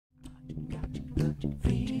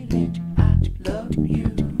feeling I love you.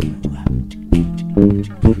 I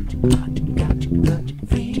got the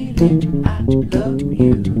feeling I love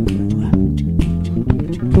you. I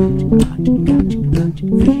got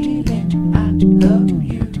the feeling I love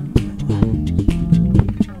you. I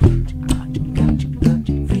got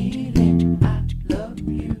the feeling I love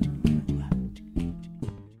you.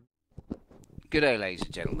 G'day ladies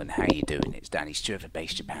and gentlemen, how you doing? It's Danny Stewart for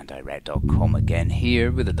BassJapanDirect.com again, here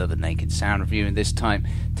with another Naked Sound review, and this time,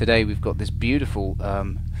 today we've got this beautiful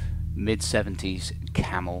mid-70s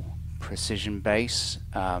Camel precision bass.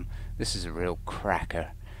 This is a real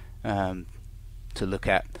cracker to look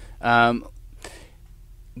at.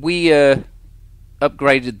 We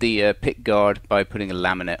upgraded the pick guard by putting a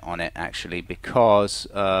laminate on it, actually, because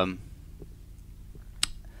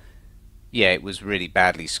yeah, it was really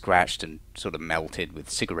badly scratched and sort of melted with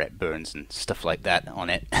cigarette burns and stuff like that on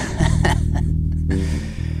it.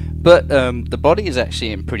 But the body is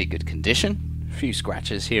actually in pretty good condition. A few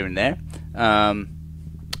scratches here and there. And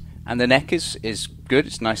the neck is good.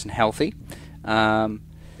 It's nice and healthy.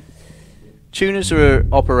 Tuners are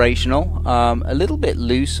operational. A little bit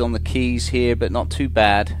loose on the keys here, but not too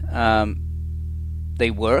bad. They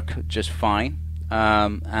work just fine.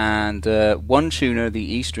 And one tuner, the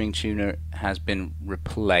E-string tuner, has been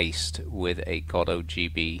replaced with a Godot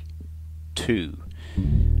GB2.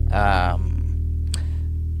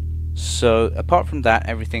 So apart from that,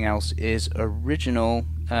 everything else is original.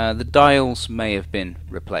 The dials may have been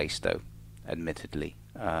replaced, though, admittedly.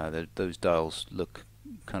 Those dials look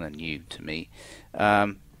kind of new to me.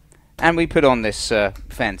 And we put on this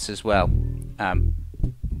fence as well.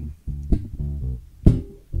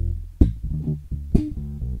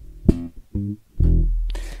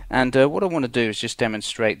 And what I want to do is just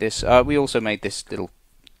demonstrate this. We also made this little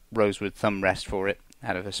rosewood thumb rest for it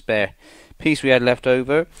out of a spare piece we had left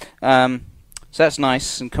over. So that's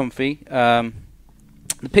nice and comfy. The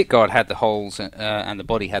pickguard had the holes and the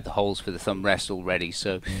body had the holes for the thumb rest already,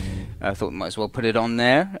 so I thought we might as well put it on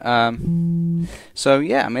there. So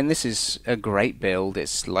yeah, I mean, this is a great build.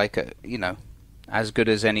 It's like a, you know, as good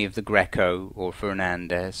as any of the Greco or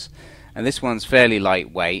Fernandez, and this one's fairly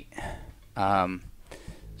lightweight.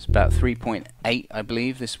 It's about 3.8, I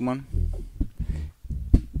believe, this one.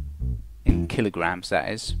 In kilograms, that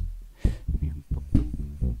is.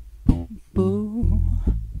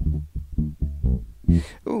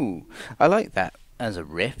 Ooh, I like that as a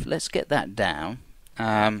riff. Let's get that down.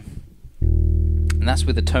 And that's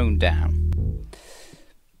with the tone down.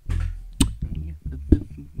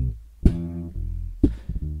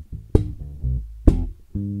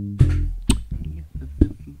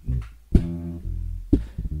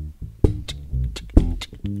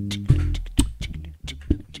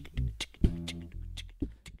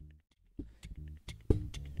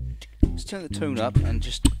 Let's turn the tone up and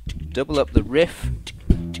just double up the riff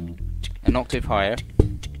an octave higher.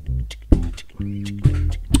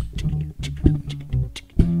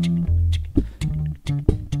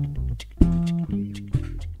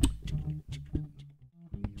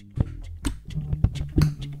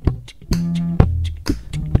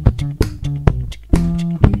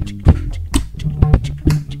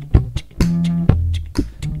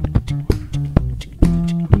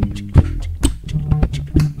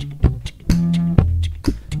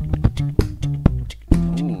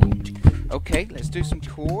 Okay, let's do some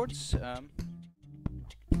chords.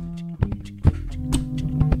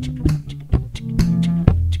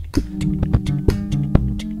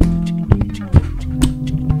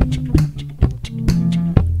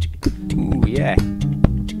 Ooh, yeah.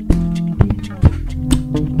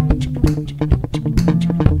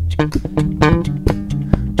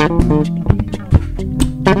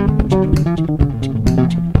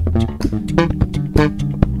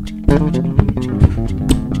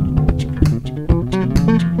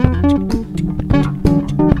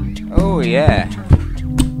 Oh yeah.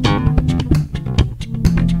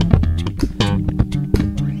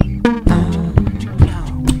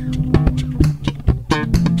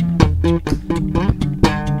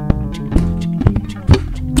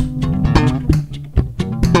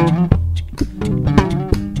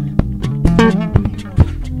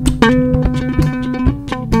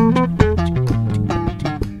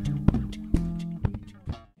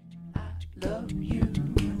 Love you.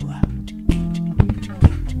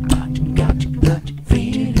 I got the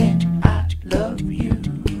feeling I love you.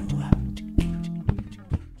 Love you.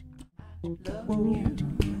 I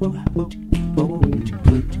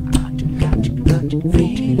got the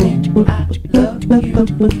feeling I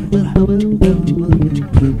love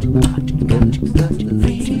you. I got the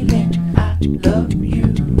feeling I love you.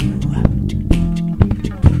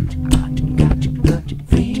 I got the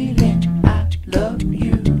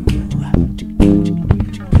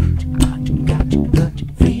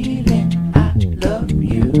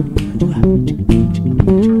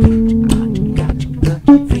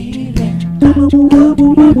Yes,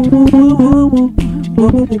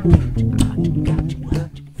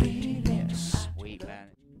 sweet man.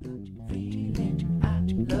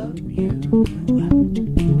 Love you. Love you.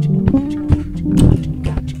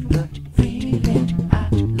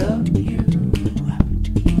 Love you.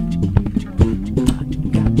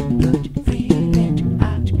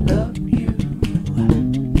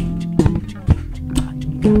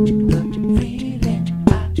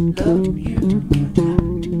 Love you.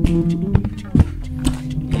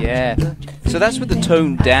 Yeah, so that's with the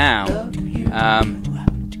tone down,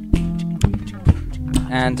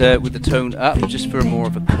 and with the tone up, just for more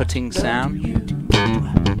of a cutting sound.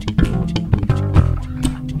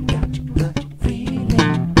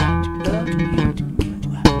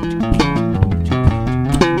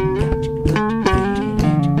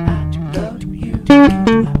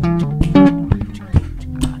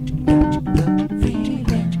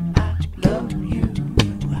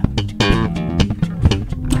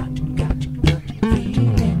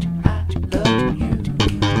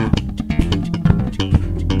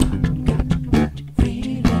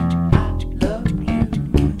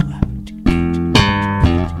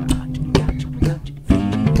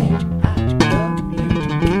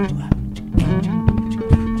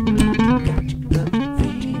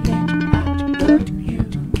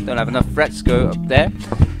 Don't have enough frets to go up there,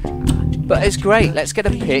 but it's great. Let's get a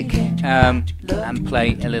pick and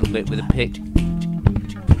play a little bit with a pick.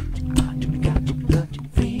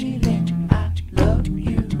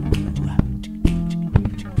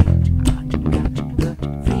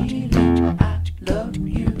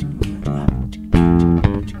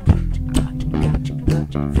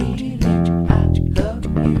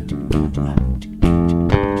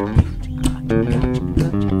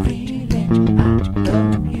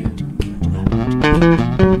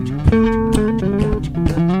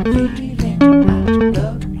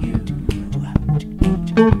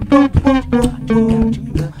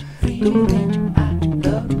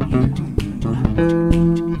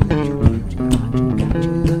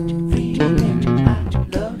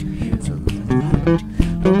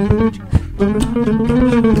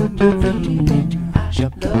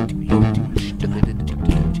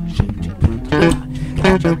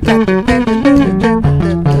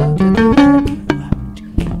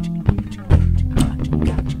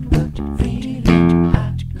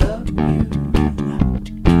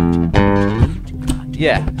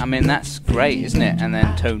 Yeah, I mean that's great, isn't it? And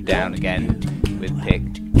then tone down again with pick.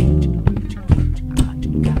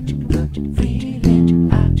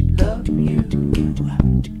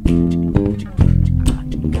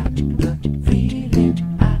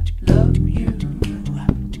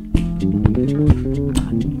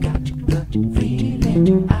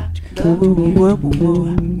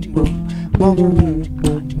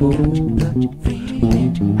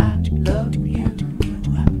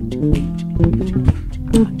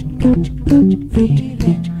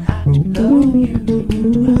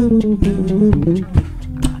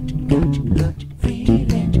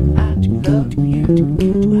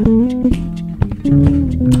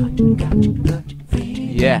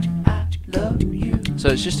 Yeah. So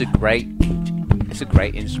it's just a great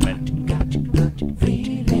instrument.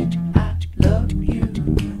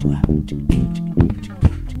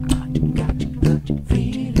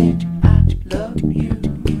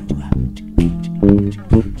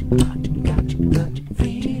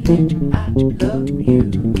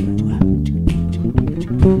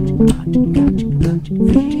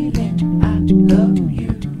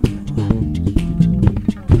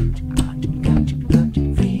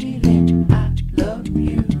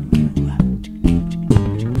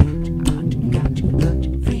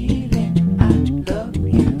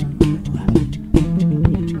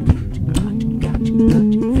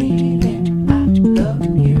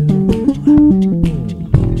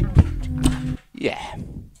 Yeah,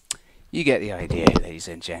 you get the idea, ladies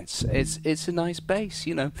and gents. It's a nice bass,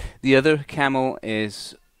 you know. The other Camel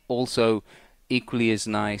is also equally as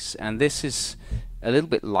nice, and this is a little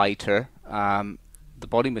bit lighter. The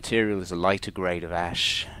body material is a lighter grade of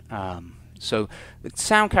ash, so the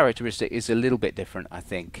sound characteristic is a little bit different, I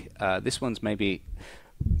think. This one's maybe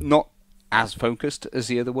not as focused as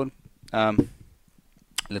the other one, a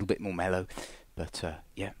little bit more mellow, but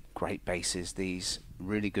yeah, great basses. These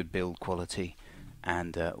really good build quality,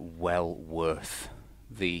 and well worth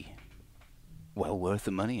the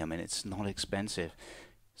money. I mean, it's not expensive.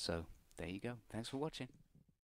 So there you go. Thanks for watching.